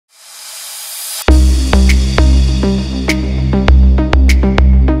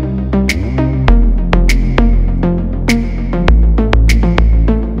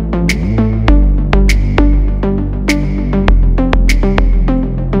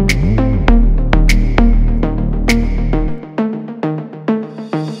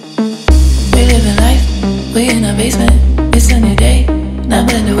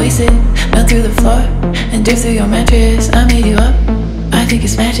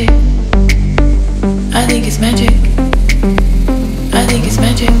magic. I think it's magic. I think it's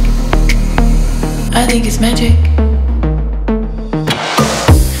magic. I think it's magic.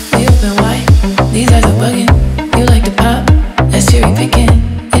 We open wide, these eyes are bugging. You like to pop, that's cherry picking.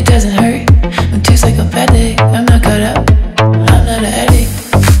 It doesn't hurt, I'm too psychopathic. I'm not caught up, I'm not an addict.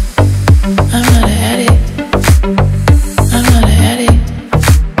 I'm not an addict. I'm not an addict.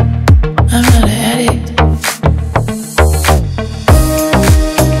 I'm not an addict.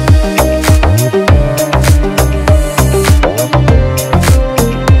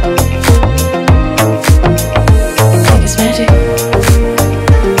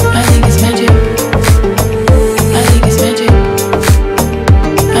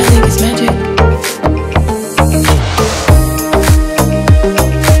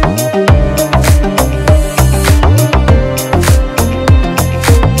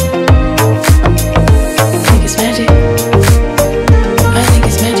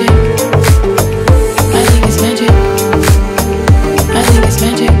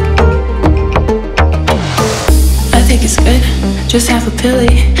 Just half a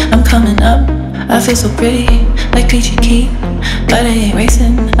pilly, I'm coming up. I feel so pretty, like peachy keen. But I ain't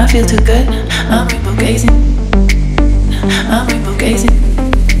racing, I feel too good. I'm rainbow gazing. I'm rainbow gazing.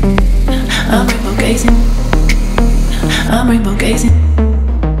 I'm rainbow gazing. I'm rainbow gazing.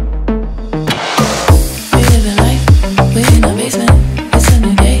 We living life, we in the basement. It's a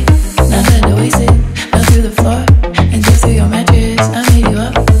new day, not time to waste it. Down through the floor, and dip through your mattress. I made you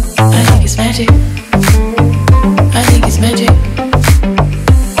up, I think it's magic. I think it's magic.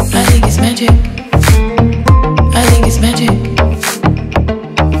 I think it's magic. I think it's magic.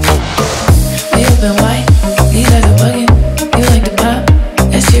 We open wide, these eyes are bugging. You like to pop,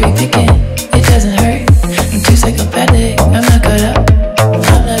 that's cherry picking. It doesn't hurt, I'm too psychopathic. I'm not caught up,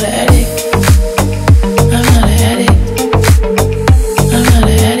 I'm not an addict. I'm not an addict. I'm not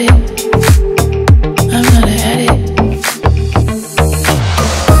an addict. I'm not an addict.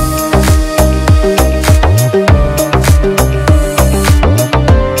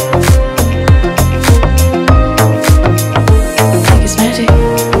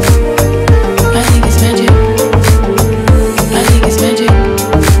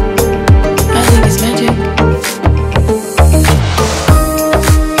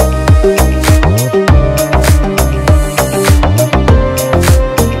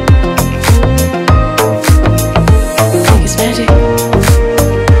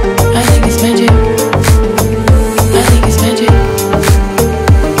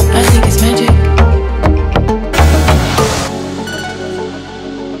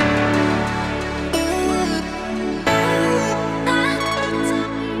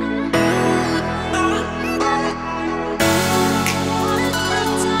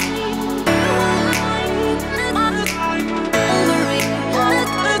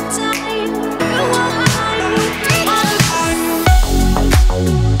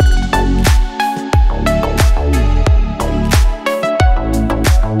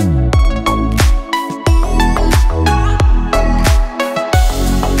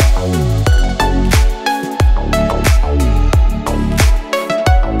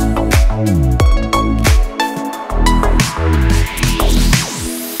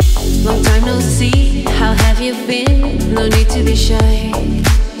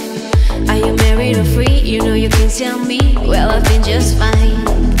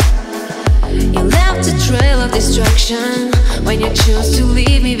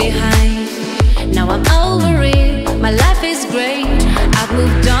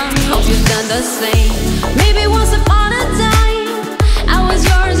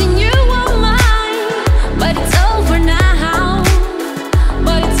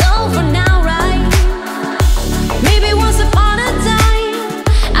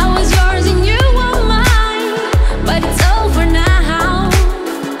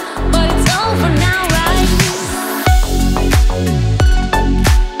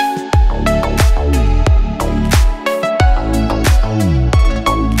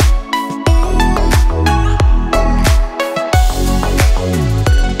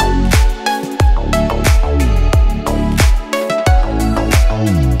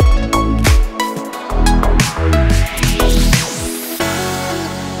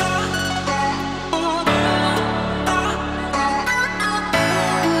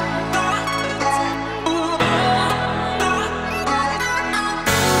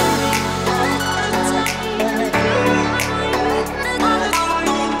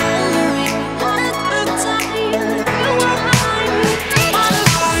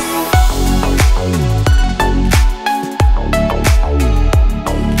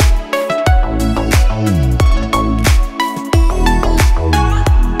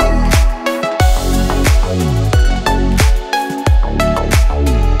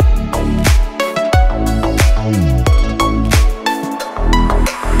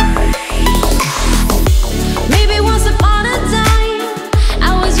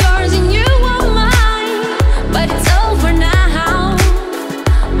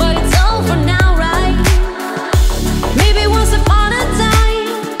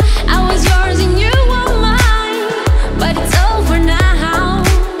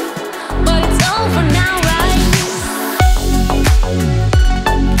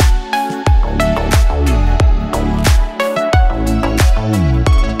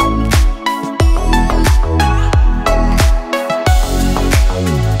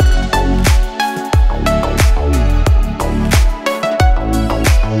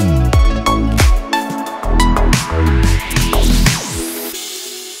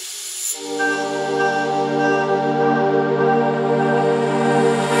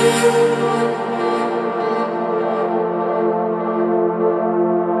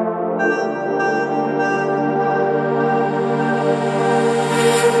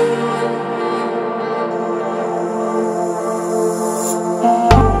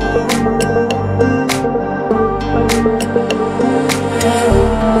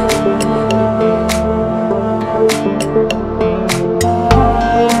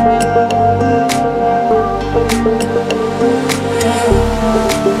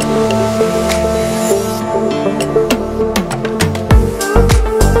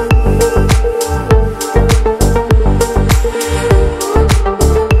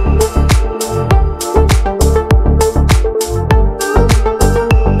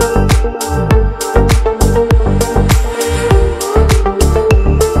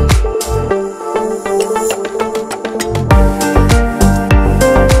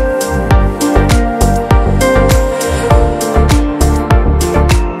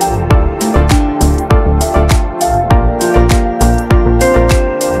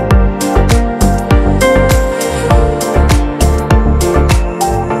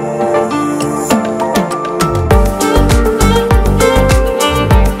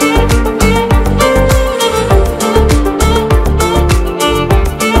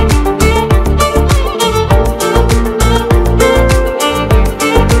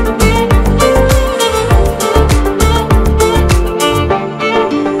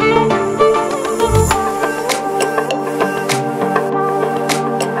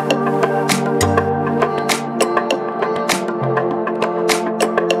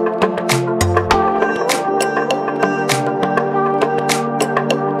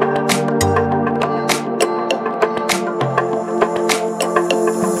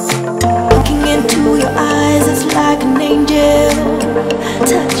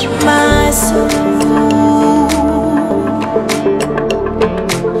 touch my soul,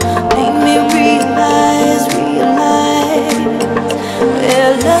 make me realize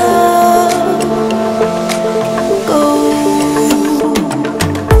where love goes.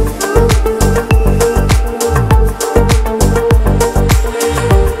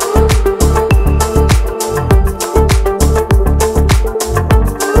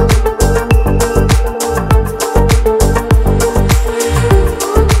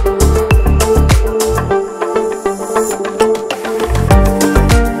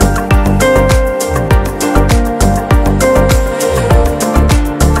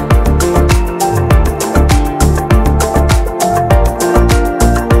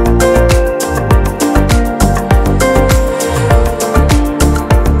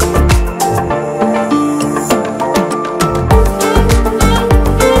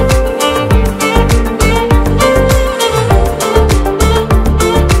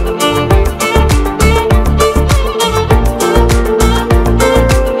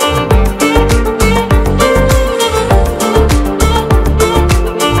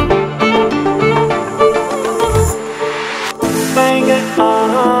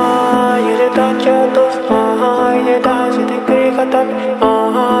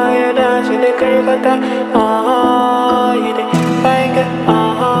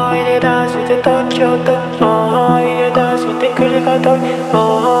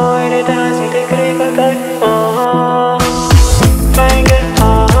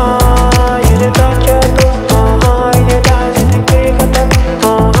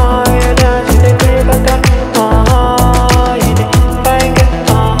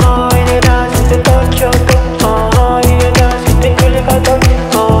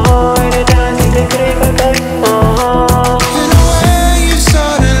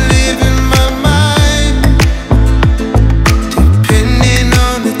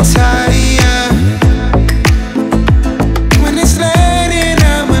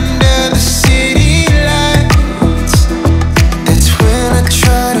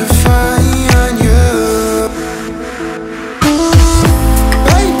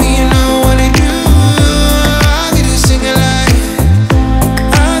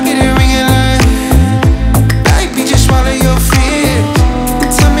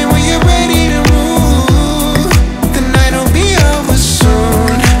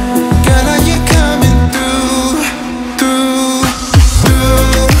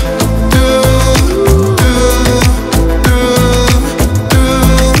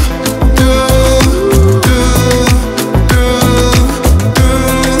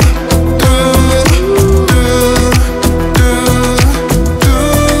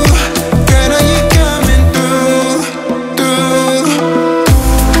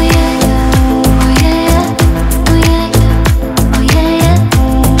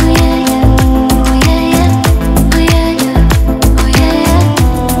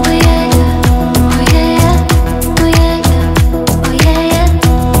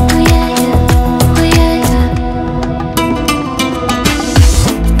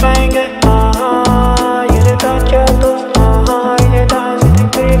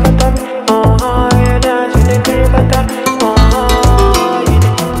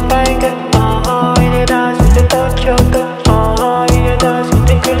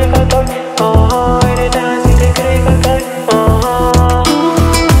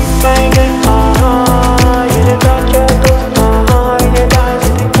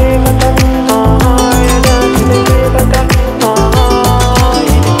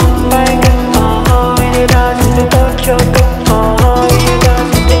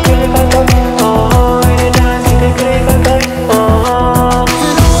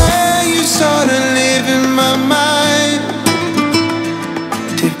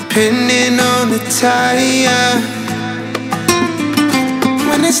 Depending on the tire,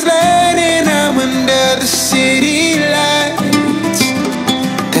 when it's lighting up under the city lights,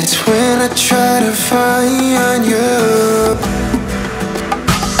 that's when I try to find you.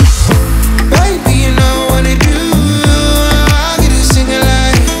 Baby, you know what to do. I'll get it singing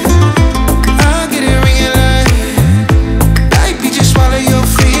like, I'll get it ringing like, baby, just swallow your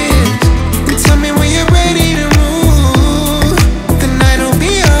fears and tell me when you're ready to move. The night will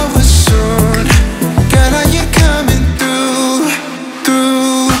be over soon. Girl, are you coming through?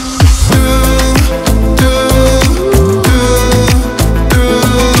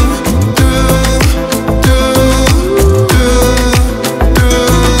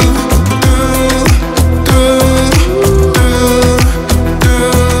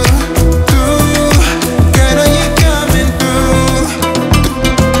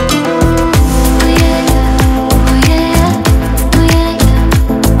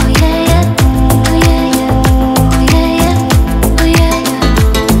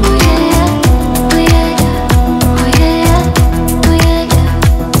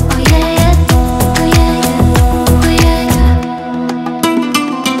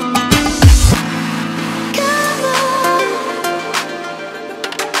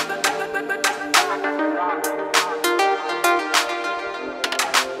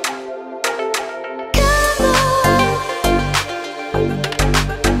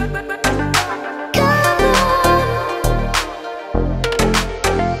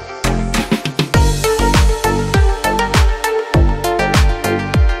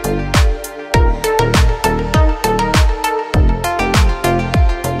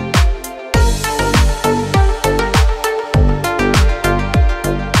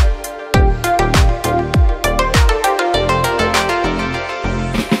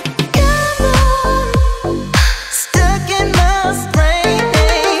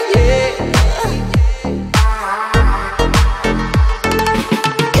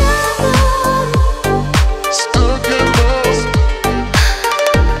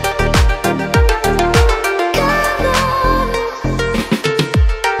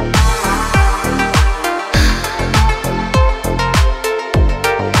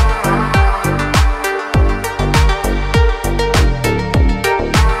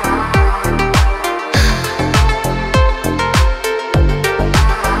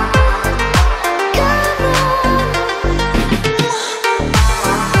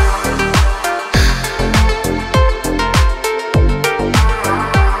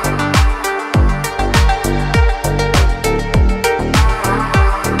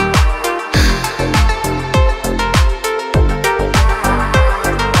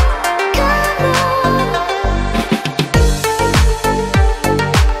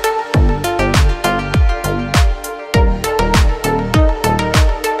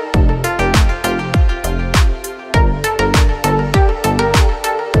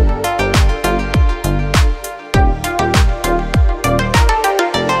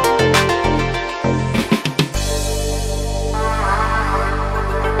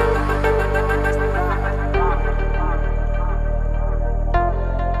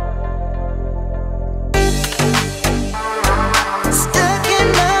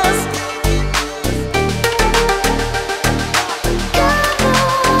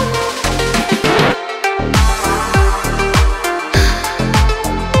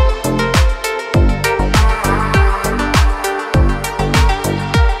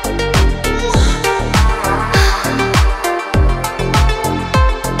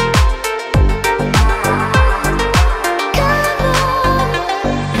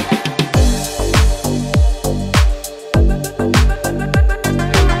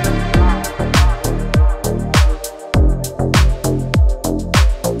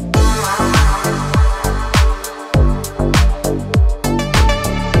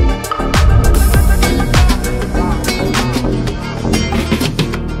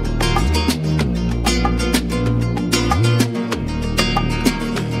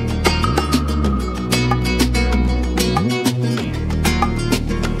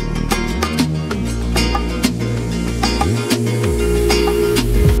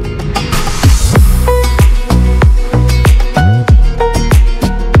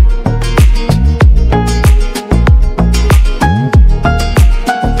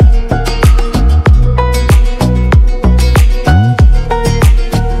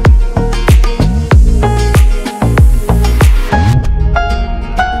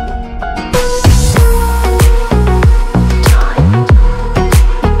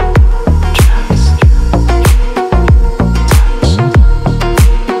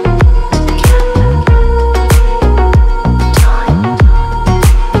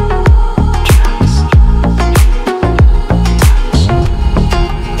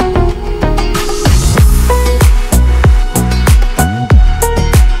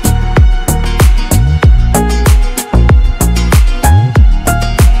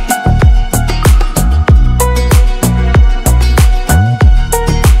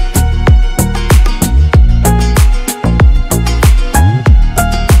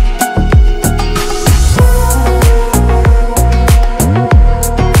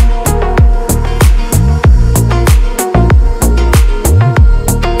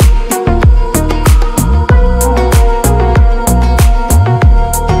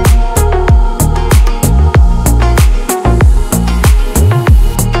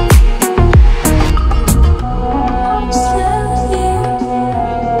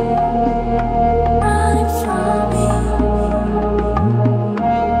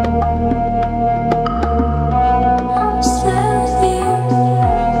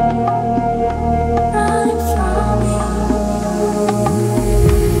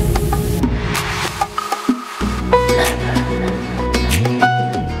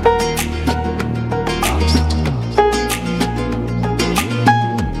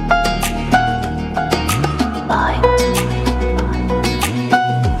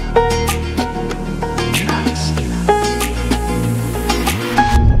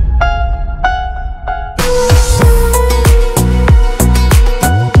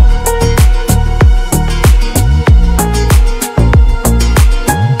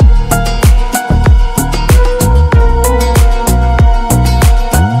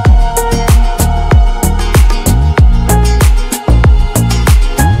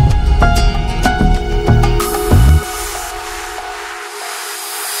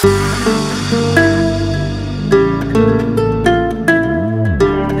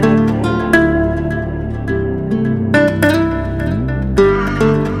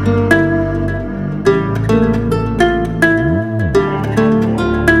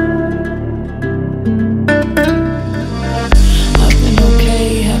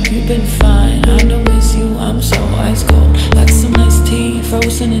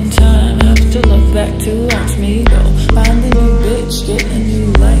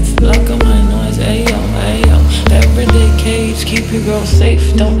 block on my noise, ayo, ayo. Everyday cage, keep your girl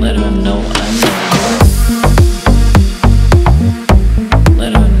safe, don't let her know I know.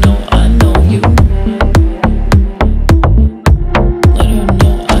 Let her know I know you. Let her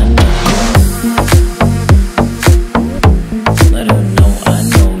know I know you. Let her know I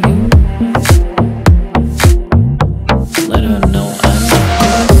know you. Let her know I know you. Let her know I know you.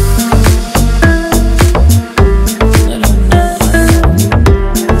 Let her know I know you.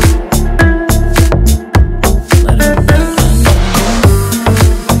 Let her know I know you.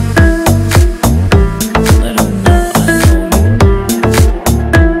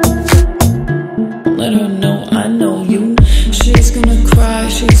 Let her know I know you. She's gonna cry,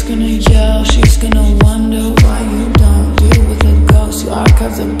 she's gonna yell, she's gonna wonder why you don't deal with a ghost. You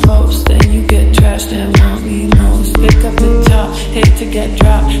archive the post, then you get trashed and mommy knows. Pick up the top, hate to get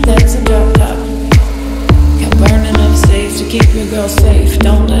dropped, that's a drop top. Got burning up safe to keep your girl safe,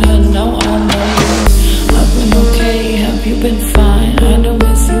 don't let her know I know you. I've been okay, have you been fine? I don't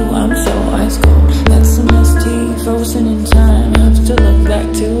miss you, I'm so ice cold. That's some ST, frozen in time. Have to look back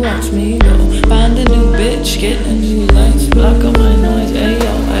to watch me go. Find a new bitch, get a new life. Block on my noise,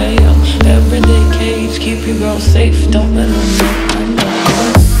 ayo, ayo. Everyday cage, keep your girl safe, don't let her know I know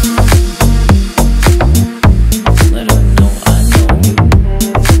you. Let her know I know you.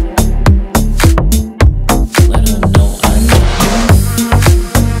 Let her know I know you.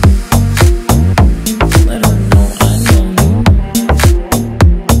 Let her know I know you. Let her know I know you. Let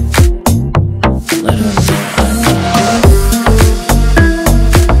her know I know you. Let her know I know you. Let her know I know you. Let her know I know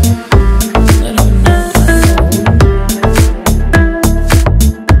you.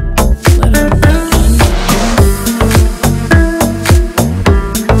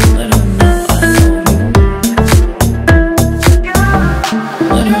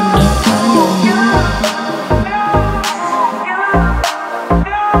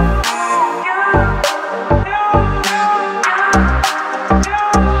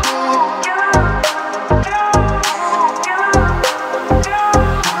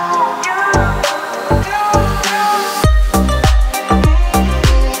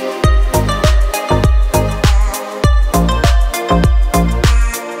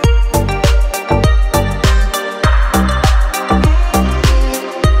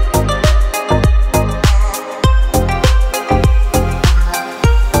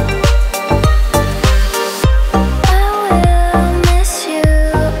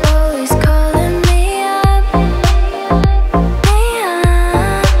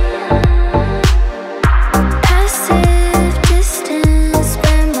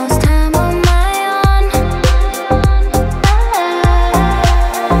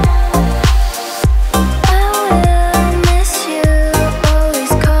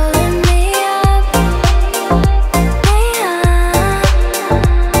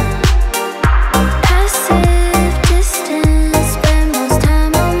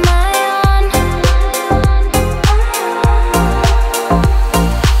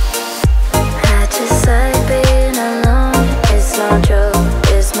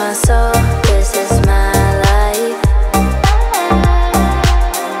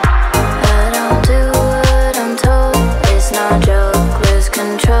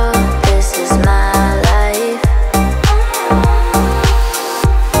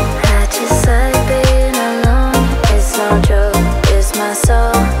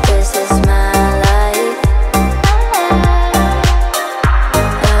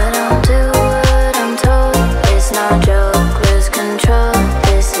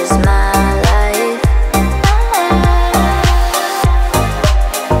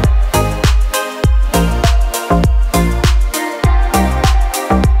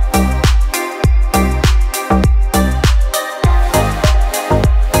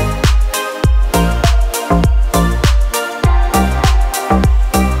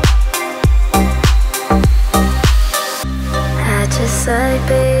 like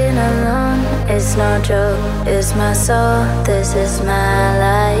being alone. It's no joke, it's my soul, this is my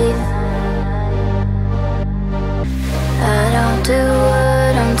life. I don't do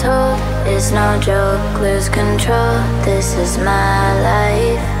what I'm told, it's no joke, lose control, this is my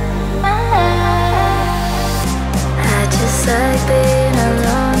life. I just like being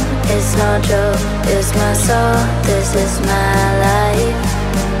alone, it's no joke, it's my soul, this is my life.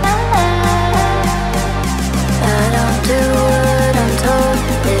 I don't do what I'm told,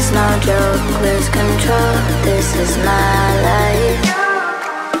 it's no joke, lose control, this is my life.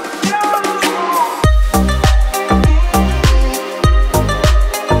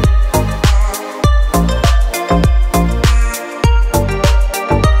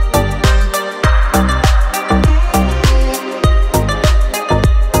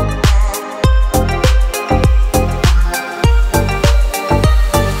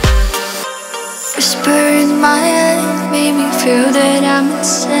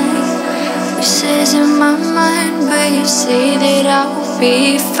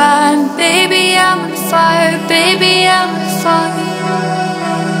 be fine. Baby, I'm on fire. Baby, I'm on fire.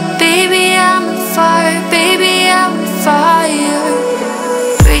 Baby, I'm on fire. Baby, I'm on fire.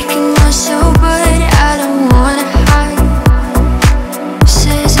 Breaking my soul, but I don't wanna hide.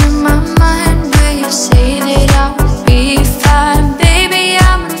 Says in my mind where you say that I will be fine. Baby,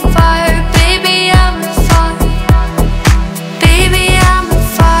 I'm on fire. Baby, I'm on fire. Baby, I'm on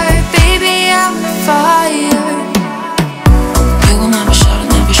fire. Baby, I'm on fire. You will never shout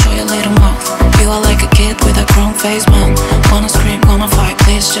and never show your little mouth. You are like a kid with a grown face, man. Wanna scream, wanna fight,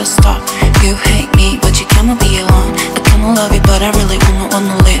 please just stop. You hate me, but you cannot be alone. I kinda love you, but I really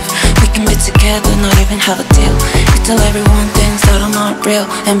wanna live. We can be together, not even have a deal. You tell everyone things that are not real.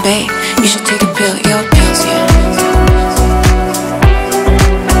 And babe, you should take a pill, your pills, yeah.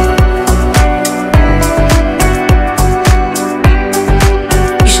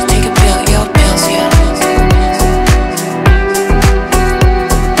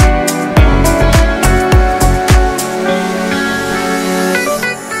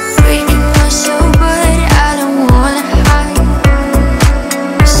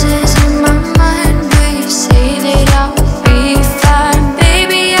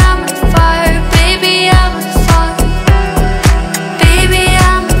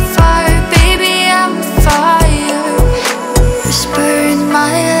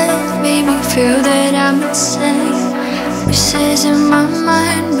 Feel that I'm insane. Voices in my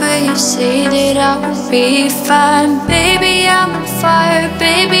mind, but you say that I will be fine. Baby, I'm on fire.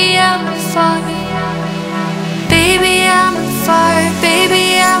 Baby, I'm on fire. Baby, I'm on fire.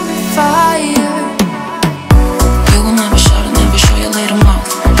 Baby, I'm on fire. You will never shout and never show your little mouth.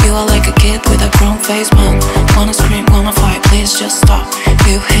 You are like a kid with a grown face, man. Wanna scream, wanna fight, please just stop.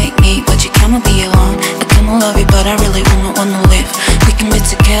 You hate me, but you cannot be alone. I kinda love you, but I really wanna live. We can be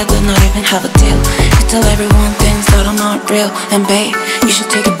together, not even have a deal. You tell everyone things that are not real. And babe, you should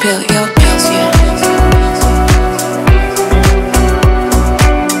take a pill, your pills, yeah.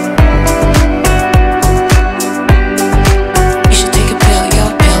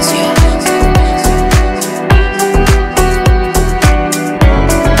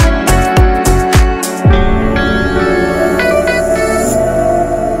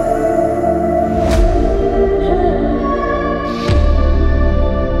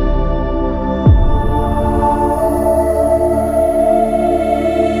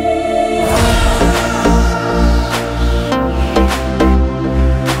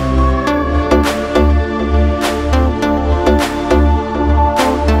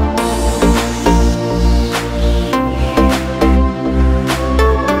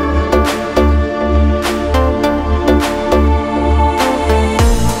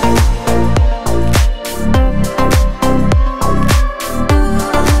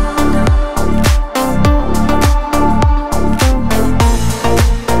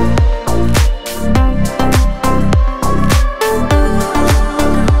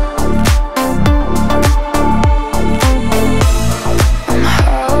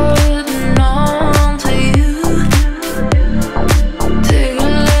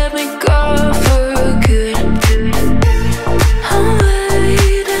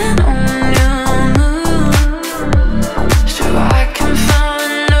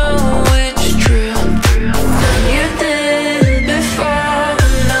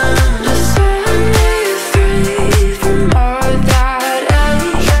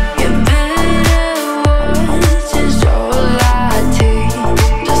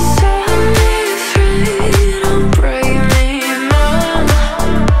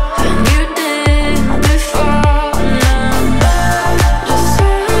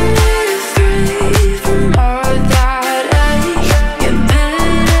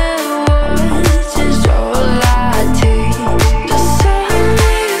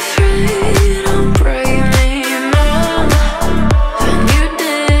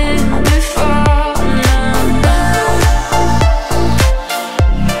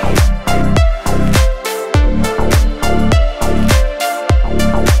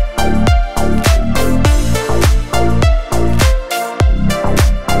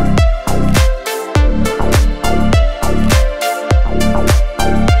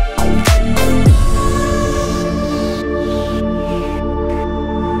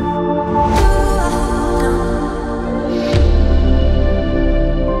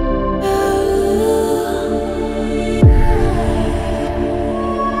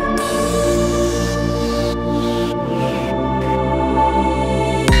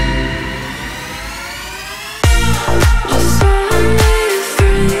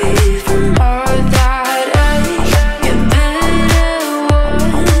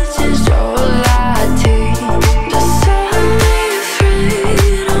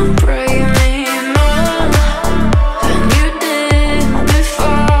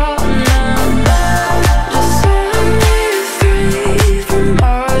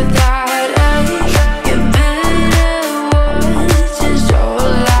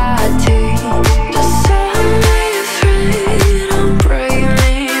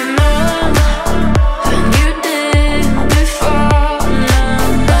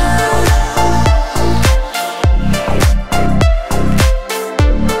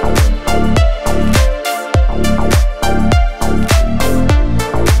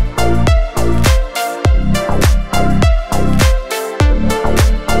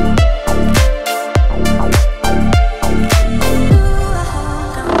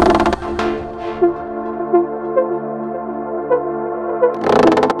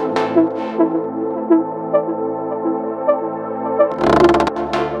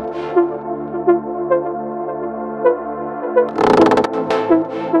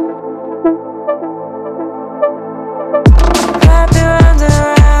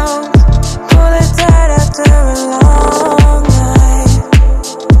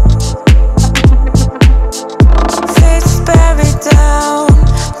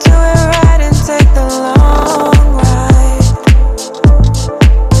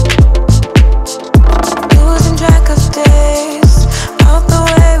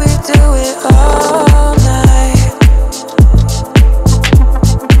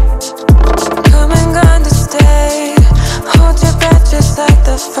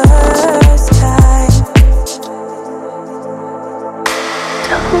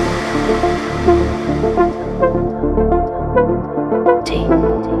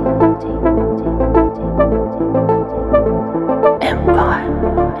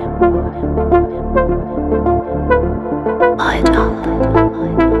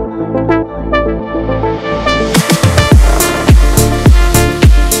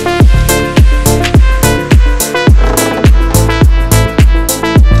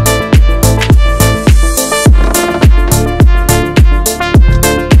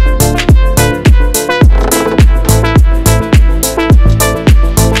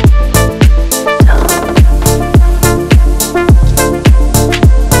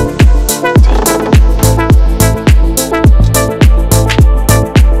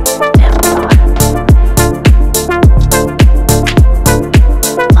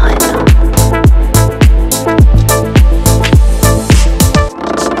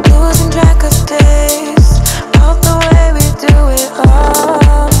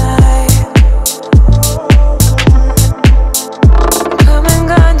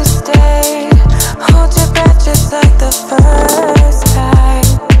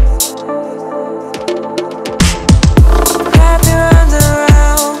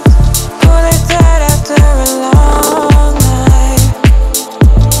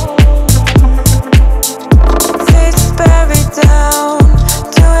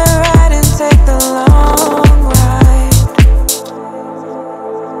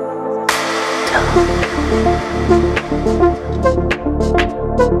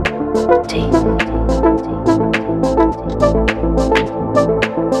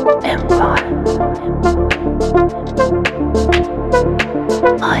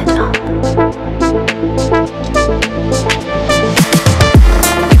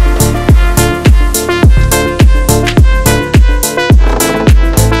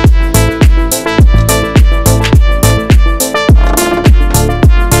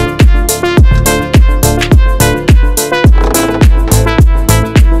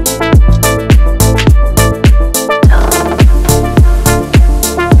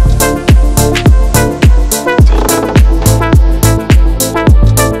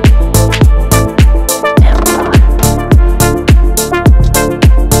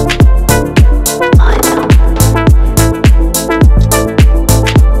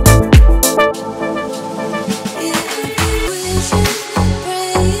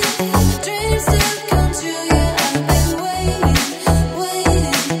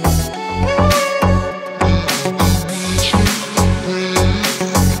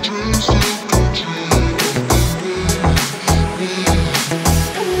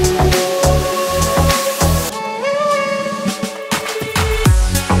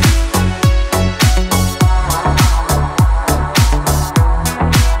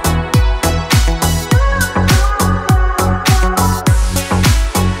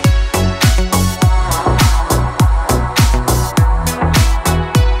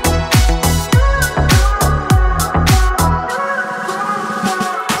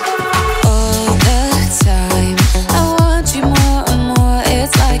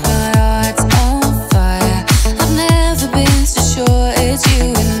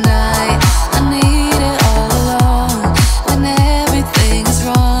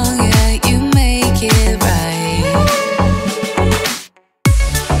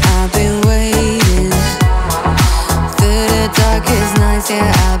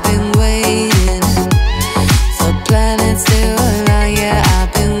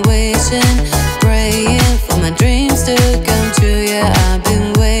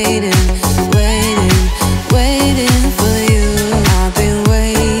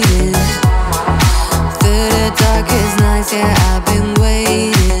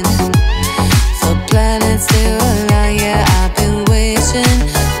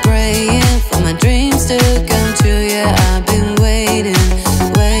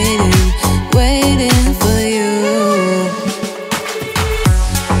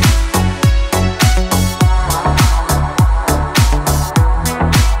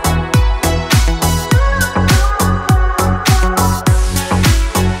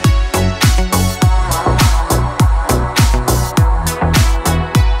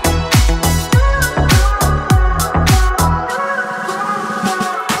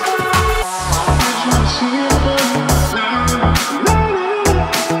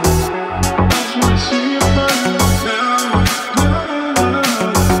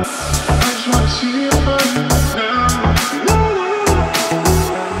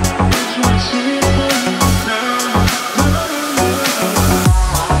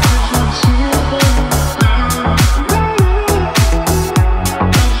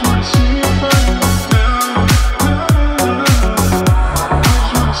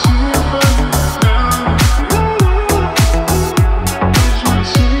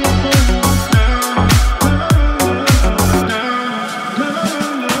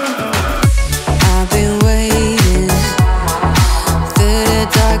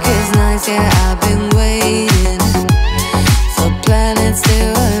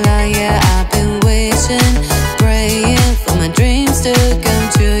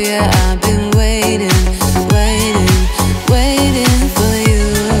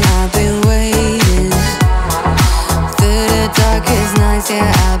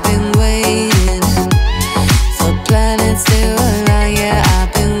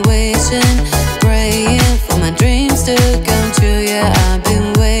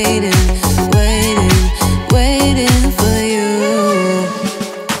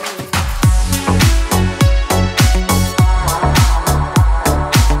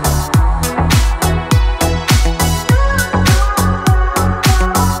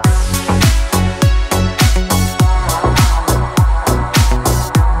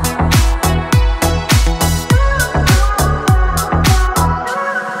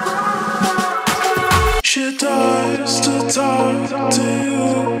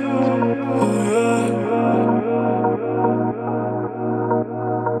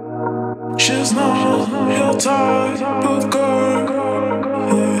 She's not your type of girl,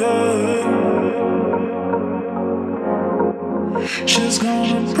 yeah. She's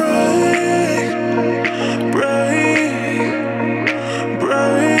gonna break, break,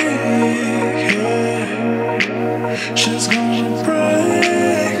 break.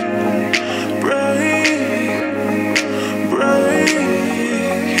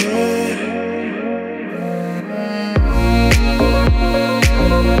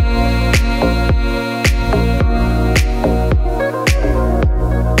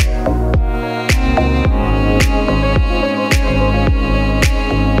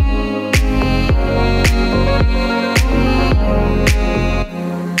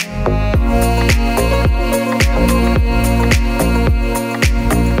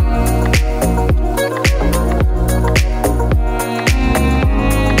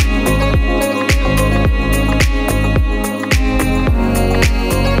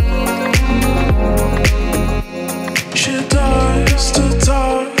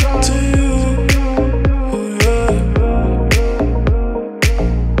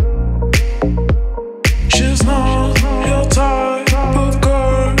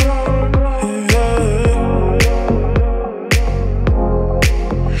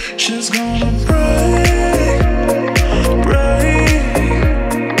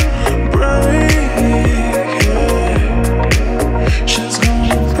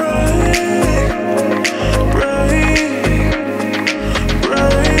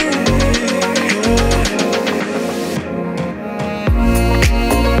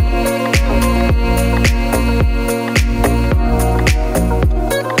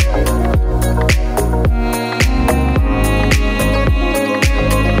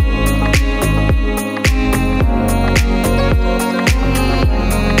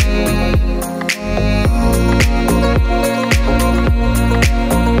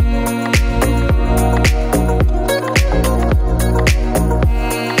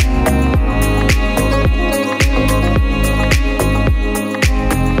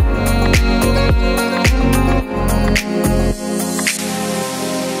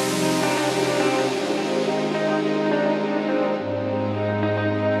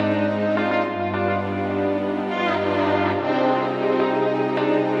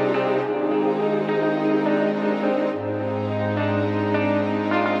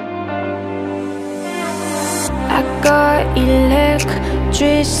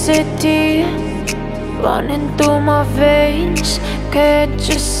 electricity running through my veins. Can't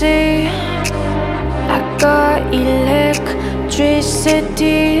you see? I got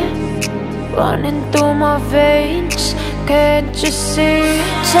electricity running through my veins. Can't you see?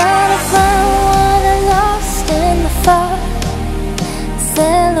 Trying to find what I lost in the fog.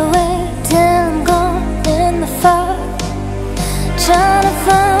 Sail away till I'm gone in the fog. Trying to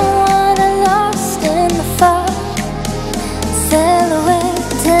find what I lost in the fog. Sail away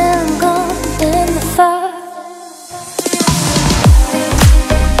till I'm gone in the fog.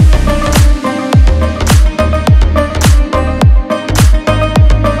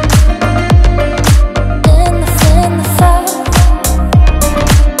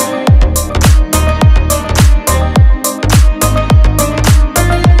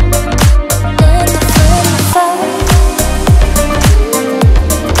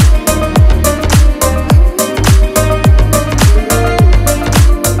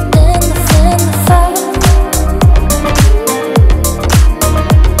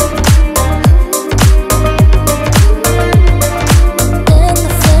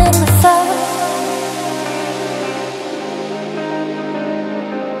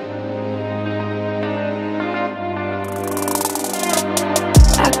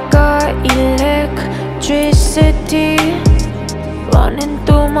 Electricity running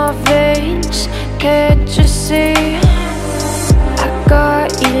through my veins. Can't you see? I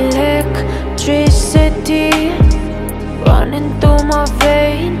got electricity running through my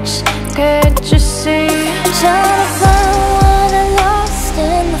veins. Can't you see? Trying to find what I lost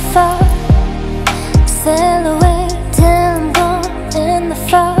in the fog. Sail away till I'm gone in the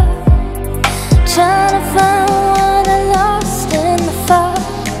fog. Trying to find what I lost in the fog.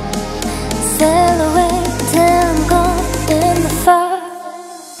 Sail away till I'm gone in the fog.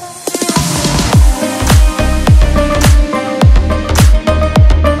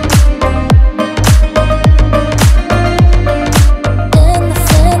 In the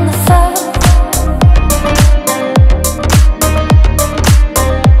fog.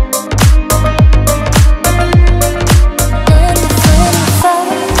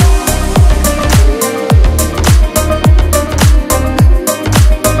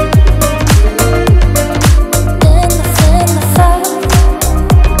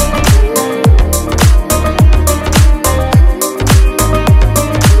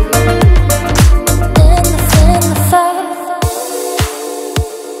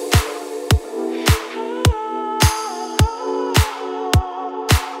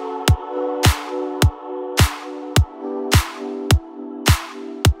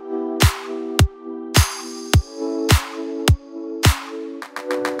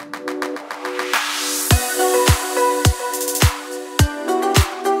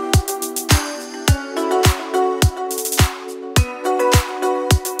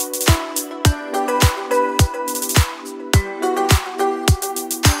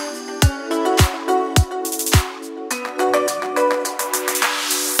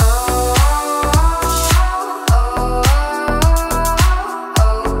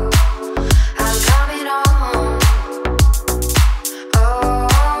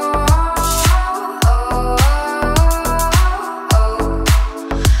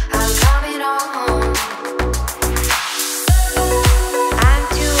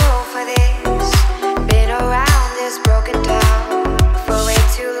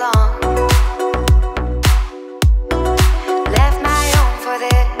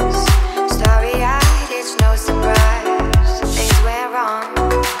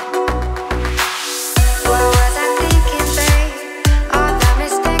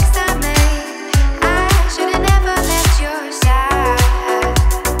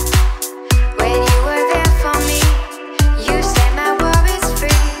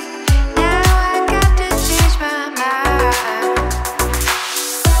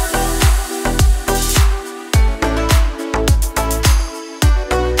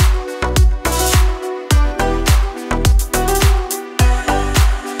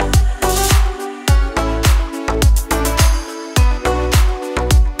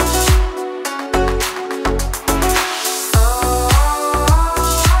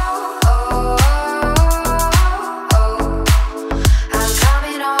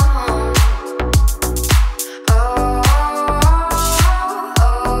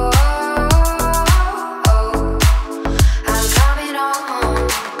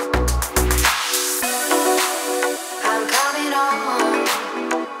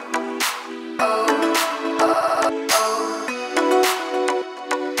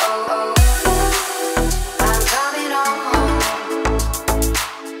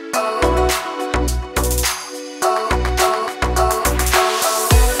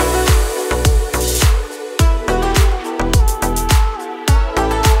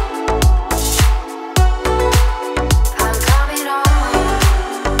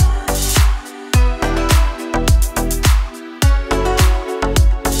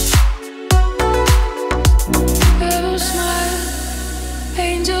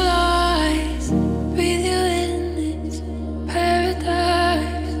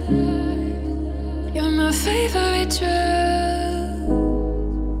 favorite drug.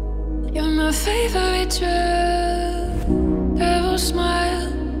 You're my favorite drug. Devil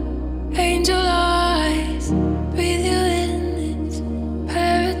smile, angel eyes, breathe you in this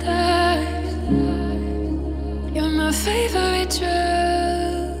paradise. You're my favorite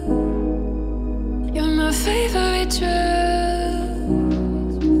drug. You're my favorite drug.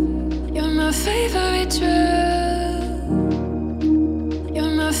 You're my favorite drug.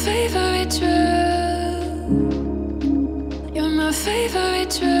 You're my favorite drug. You're my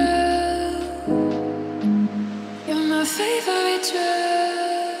favorite drug. You're my favorite drug.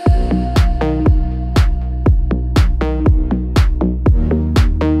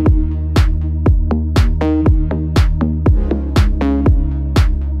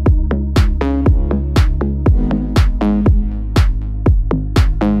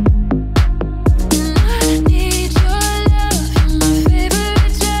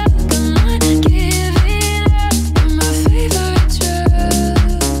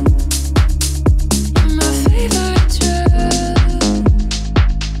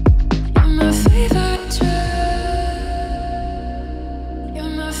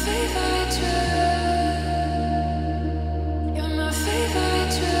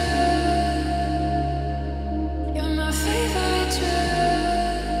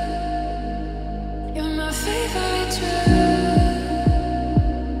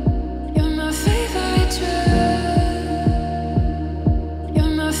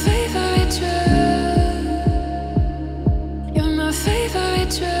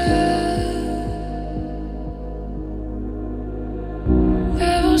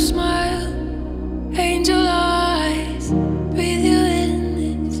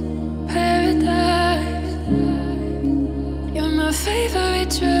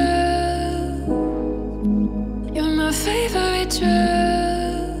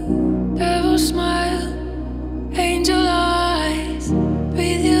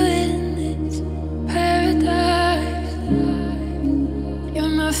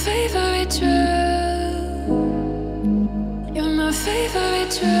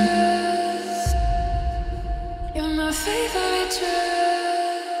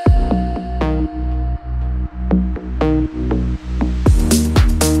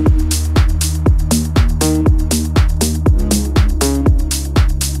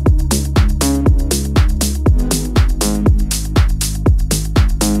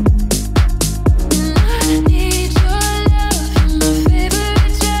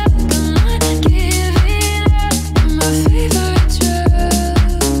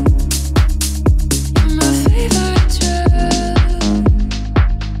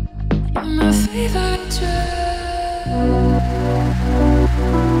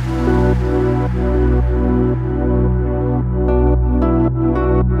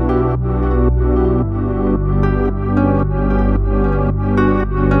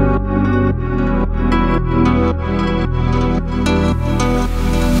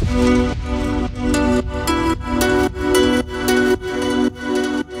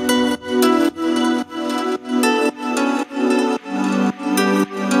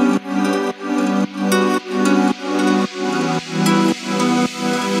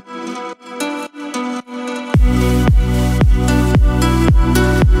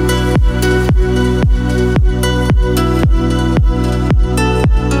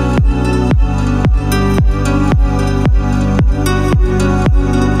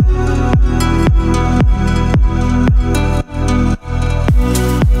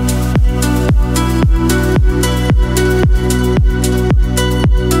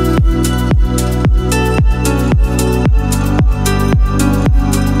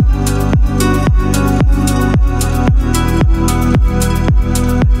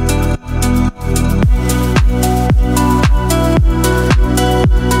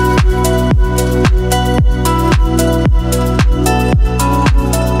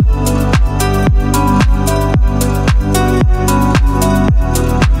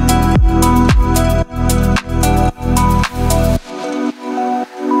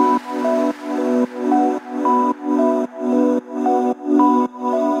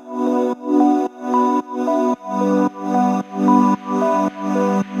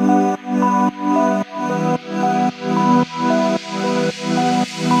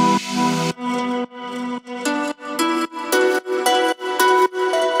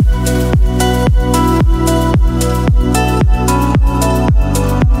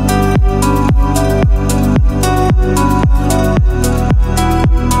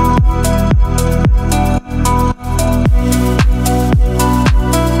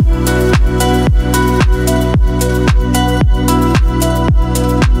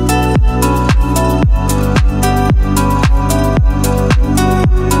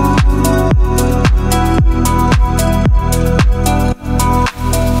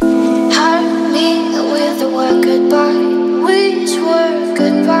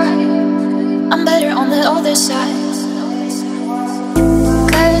 other side.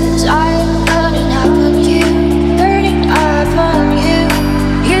 'Cause I'm burning up on you, burning up on you.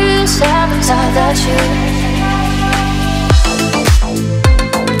 You sabotage that you.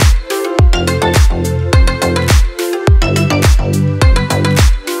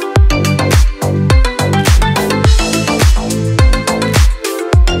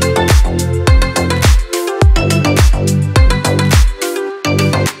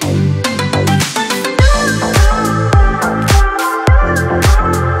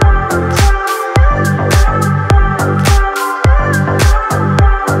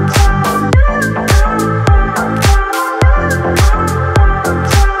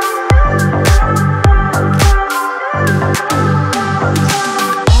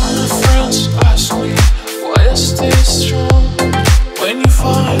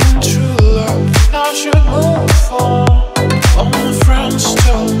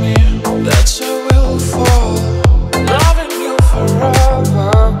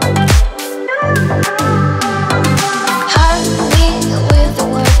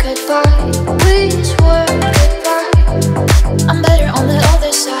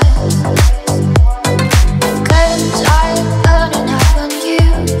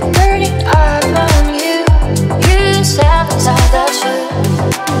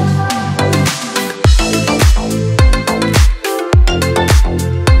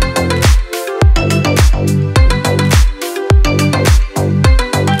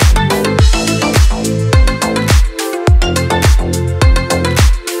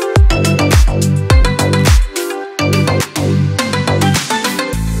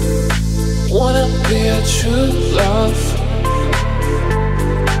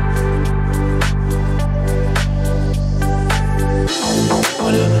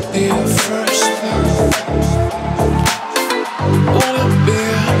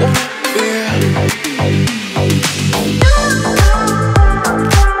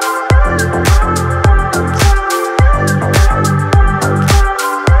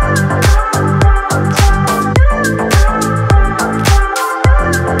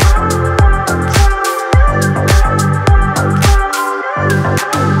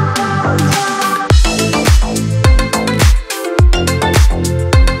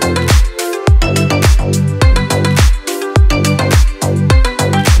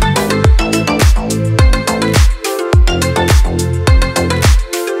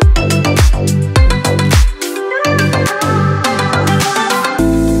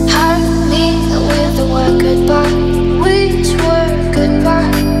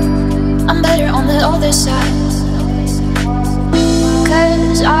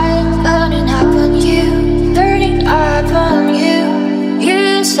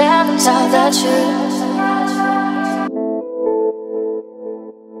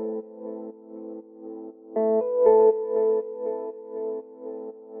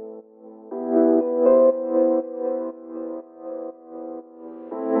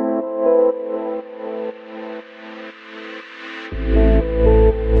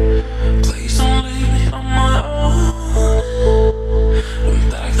 Please don't leave me on my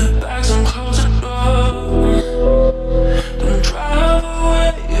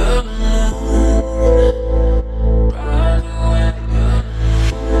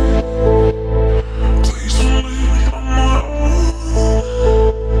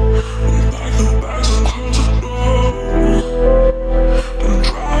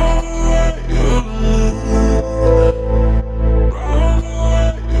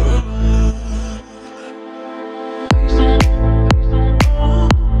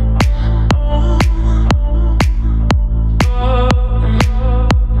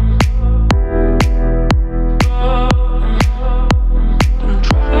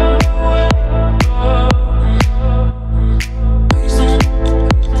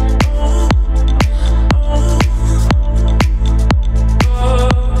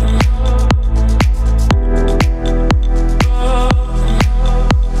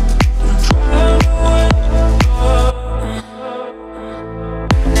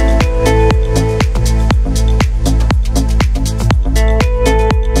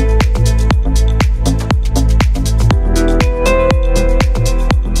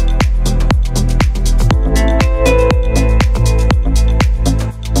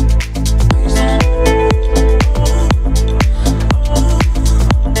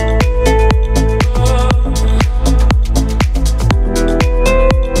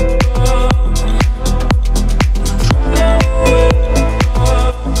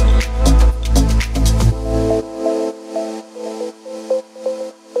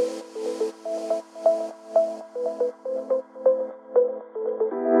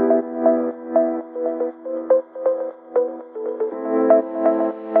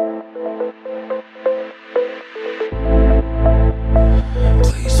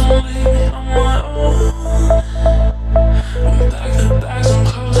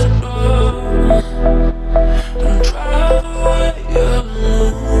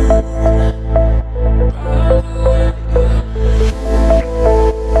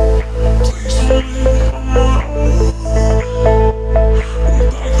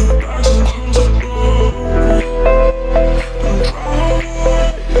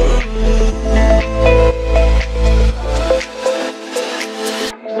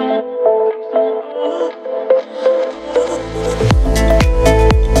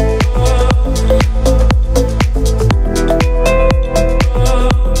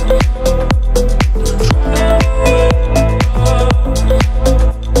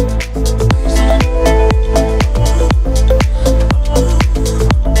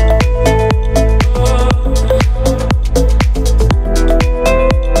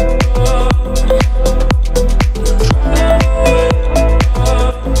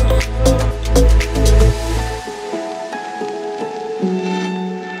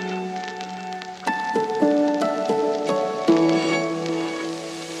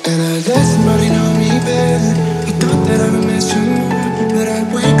that I would miss you more. That I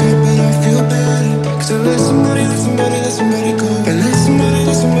wake up and I feel better. Cause I let somebody, let somebody, let somebody go. I let somebody,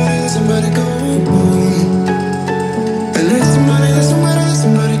 let somebody, let somebody go. I let somebody, let somebody, let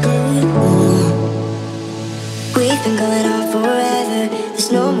somebody go. We've been going on forever.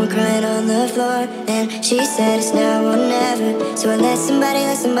 There's no more crying on the floor. And she said it's now or never. So I let somebody,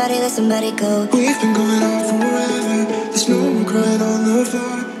 let somebody, let somebody go. We've been going on forever. There's no more crying on the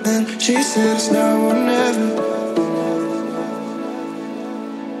floor. And she said it's now or never.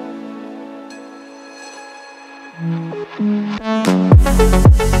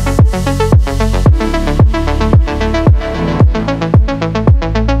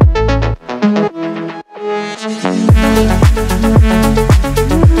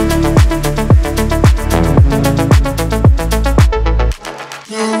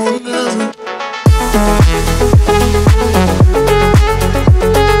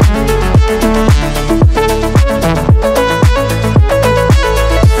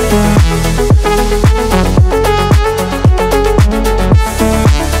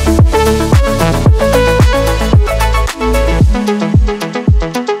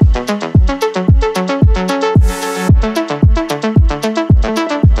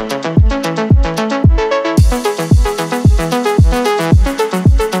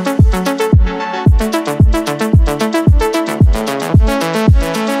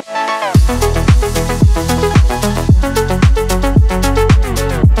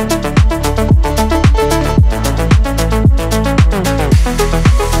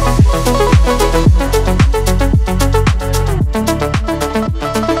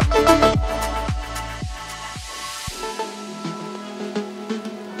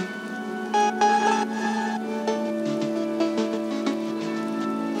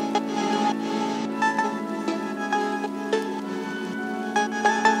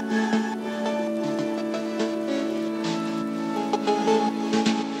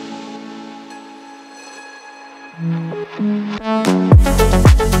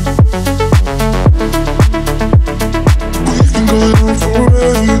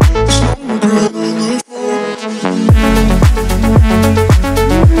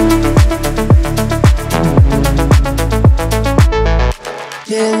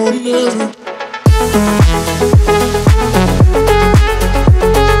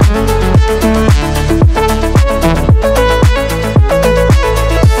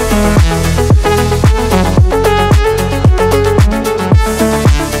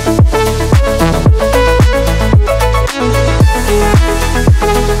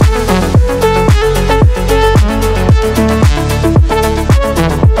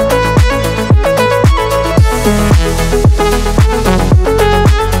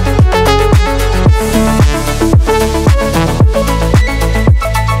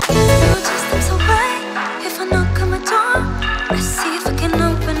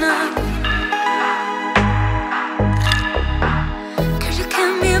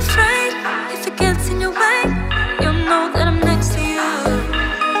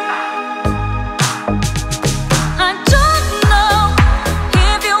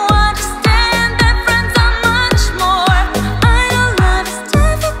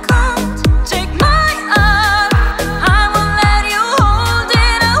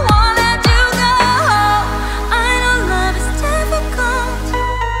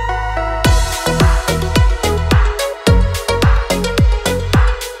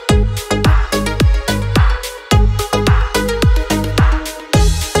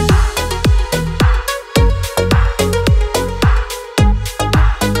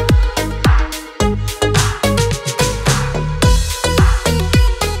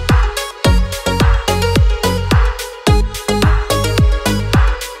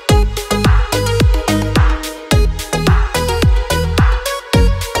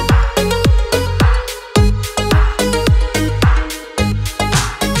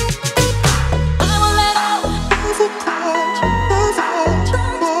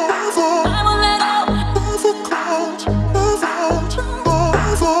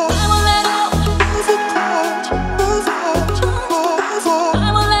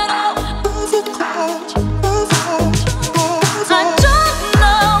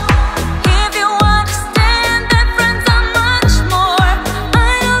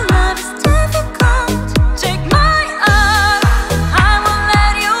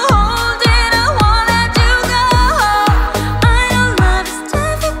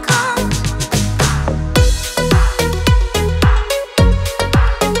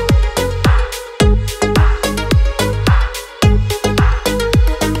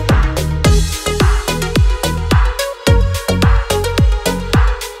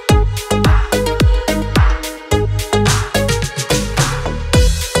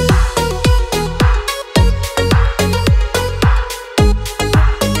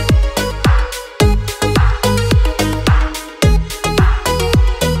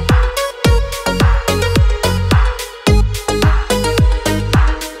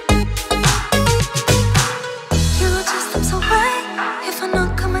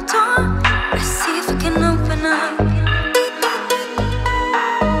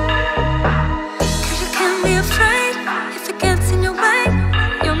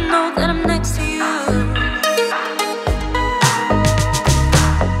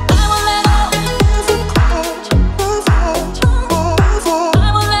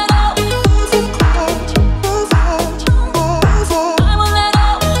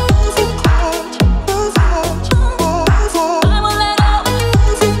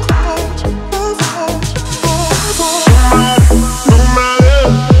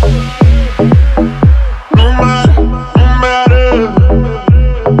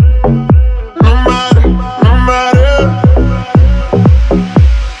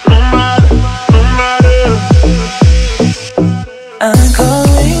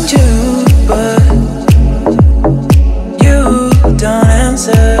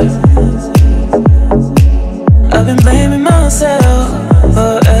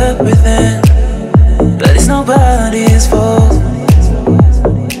 everything, but it's nobody's fault.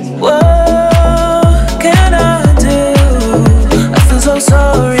 What can I do? I feel so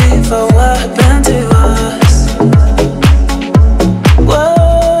sorry for what happened to us.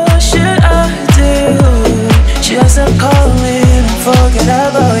 What should I do? Should I stop calling and forget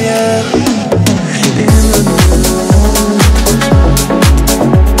about you?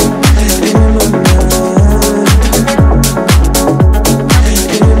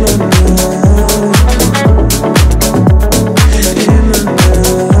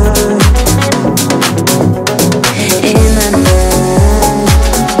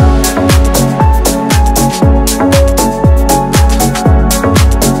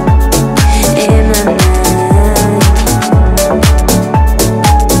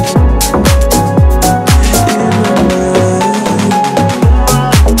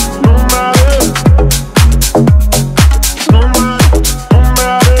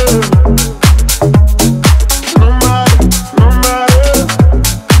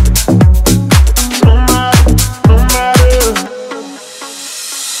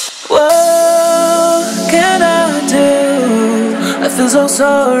 So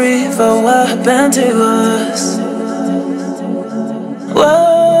sorry for what happened to us.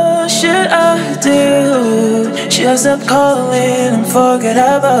 What should I do? Should I stop calling and forget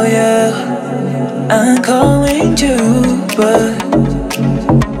about you? I'm calling you, but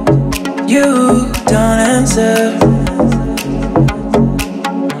you don't answer.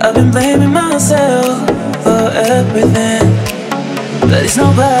 I've been blaming myself for everything, but it's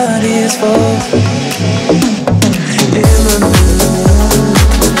nobody's fault.